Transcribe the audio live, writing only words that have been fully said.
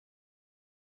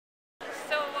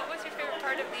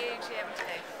actually having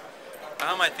today?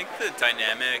 I think the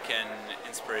dynamic and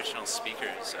inspirational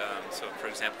speakers. So, for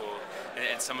example,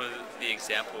 and some of the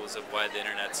examples of why the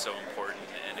internet's so important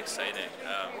and exciting.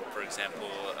 For example,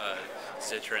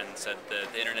 Citron said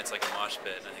that the internet's like a mosh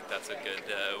pit, and I think that's a good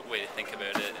way to think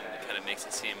about it, and it kind of makes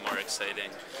it seem more exciting.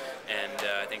 And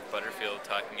I think Butterfield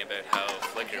talking about how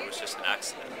Flickr was just an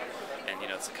accident, and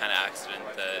it's the kind of accident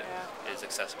that is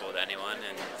accessible to anyone,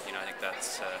 and I think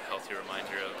that's a healthy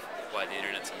reminder of why the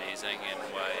internet's amazing and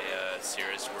why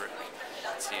CIRA's work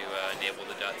to enable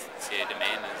the .ca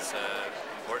domain is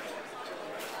important.